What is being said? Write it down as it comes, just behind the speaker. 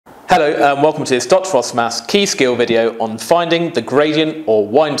Hello and welcome to this Dr. Frost Maths key skill video on finding the gradient or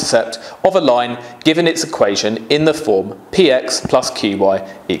y-intercept of a line given its equation in the form px plus qy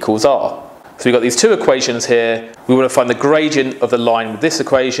equals r. So we've got these two equations here. We want to find the gradient of the line with this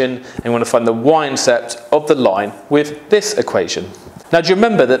equation and we want to find the y-intercept of the line with this equation. Now do you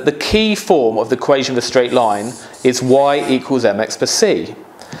remember that the key form of the equation of a straight line is y equals mx plus c,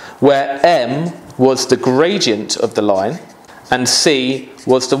 where m was the gradient of the line and c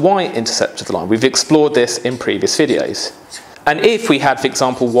was the y-intercept of the line. We've explored this in previous videos. And if we had, for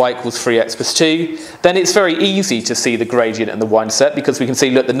example, y equals 3x plus 2, then it's very easy to see the gradient and the y-intercept because we can see,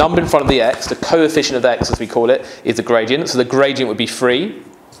 look, the number in front of the x, the coefficient of x as we call it, is the gradient. So the gradient would be 3.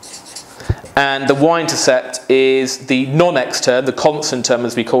 And the y-intercept is the non-x term, the constant term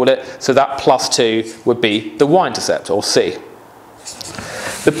as we call it. So that plus 2 would be the y-intercept, or c.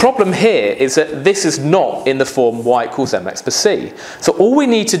 The problem here is that this is not in the form y equals mx plus c. So all we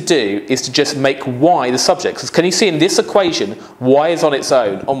need to do is to just make y the subject. Because can you see in this equation, y is on its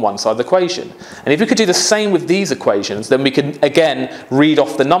own on one side of the equation. And if we could do the same with these equations, then we can again read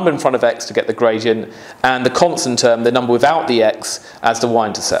off the number in front of x to get the gradient and the constant term, the number without the x, as the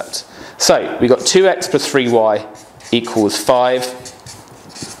y-intercept. So we've got 2x plus 3y equals 5.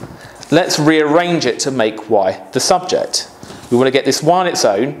 Let's rearrange it to make y the subject. We want to get this y on its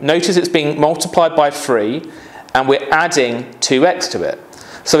own. Notice it's being multiplied by 3 and we're adding 2x to it.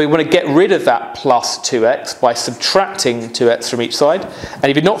 So we want to get rid of that plus 2x by subtracting 2x from each side. And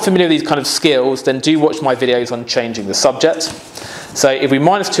if you're not familiar with these kind of skills, then do watch my videos on changing the subject. So if we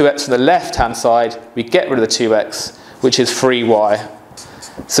minus 2x from the left hand side, we get rid of the 2x, which is 3y.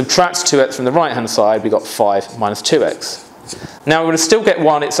 Subtract 2x from the right hand side, we got 5 minus 2x. Now we're going to still get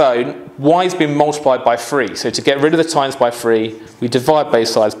y on its own. Y has been multiplied by 3. So to get rid of the times by 3, we divide both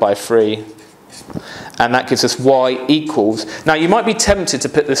sides by 3. And that gives us y equals. Now you might be tempted to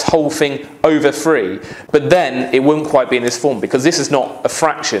put this whole thing over 3. But then it wouldn't quite be in this form because this is not a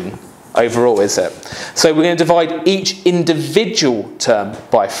fraction overall, is it? So we're going to divide each individual term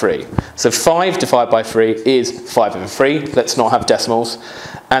by 3. So 5 divided by 3 is 5 over 3. Let's not have decimals.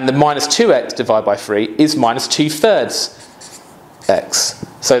 And the minus 2x divided by 3 is minus 2/3 x.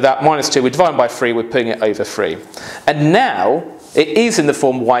 So that minus 2, we're dividing by 3, we're putting it over 3. And now, it is in the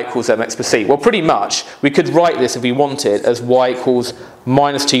form y equals mx plus c. Well, pretty much, we could write this if we wanted as y equals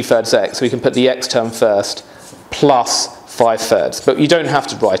minus 2/3 x. So we can put the x term first, plus 5/3. But you don't have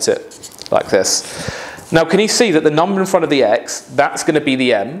to write it like this. Now, can you see that the number in front of the x, that's going to be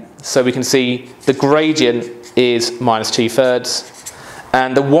the m. So we can see the gradient is minus 2/3.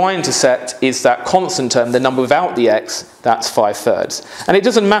 And the y-intercept is that constant term, the number without the x, that's 5/3. And it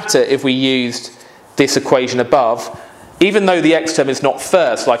doesn't matter if we used this equation above, even though the x term is not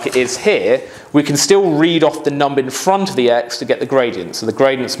first like it is here, we can still read off the number in front of the x to get the gradient. So the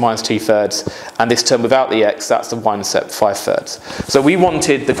gradient's minus 2/3, and this term without the x, that's the y-intercept, 5/3. So we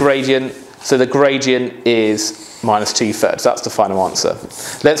wanted the gradient, so the gradient is minus 2/3. That's the final answer.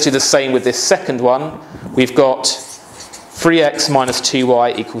 Let's do the same with this second one. We've got 3x minus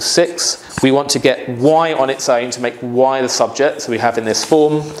 2y equals 6. We want to get y on its own to make y the subject, so we have in this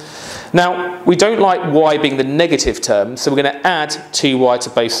form. Now, we don't like y being the negative term, so we're going to add 2y to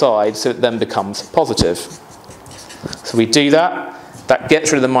both sides so it then becomes positive. So we do that. That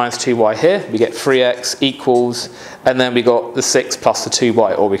gets rid of the minus 2y here. We get 3x equals, and then we got the 6 plus the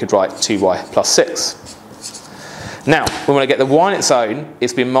 2y, or we could write 2y plus 6. Now, we want to get the y on its own.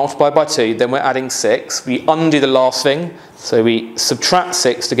 It's been multiplied by 2, then we're adding 6. We undo the last thing, so we subtract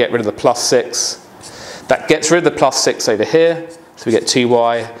 6 to get rid of the plus 6. That gets rid of the plus 6 over here, so we get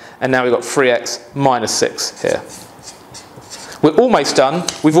 2y, and now we've got 3x minus 6 here. We're almost done.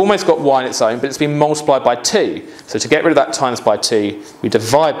 We've almost got y on its own, but it's been multiplied by 2. So to get rid of that times by 2, we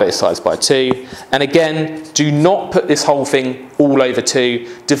divide both sides by 2. And again, do not put this whole thing all over 2.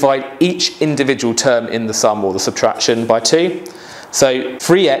 Divide each individual term in the sum or the subtraction by 2. So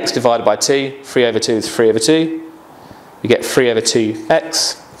 3x divided by 2, 3 over 2 is 3 over 2. We get 3 over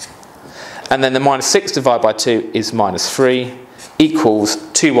 2x. And then the minus 6 divided by 2 is minus 3. Equals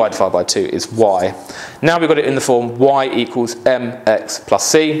 2y divided by 2 is y. Now we've got it in the form y equals mx plus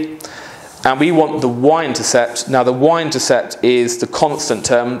c. And we want the y-intercept. Now the y-intercept is the constant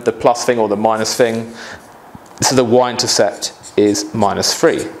term, the plus thing or the minus thing. So the y-intercept is minus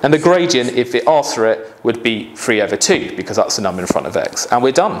 3. And the gradient, if it asks for it, would be 3 over 2, because that's the number in front of x. And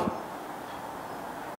we're done.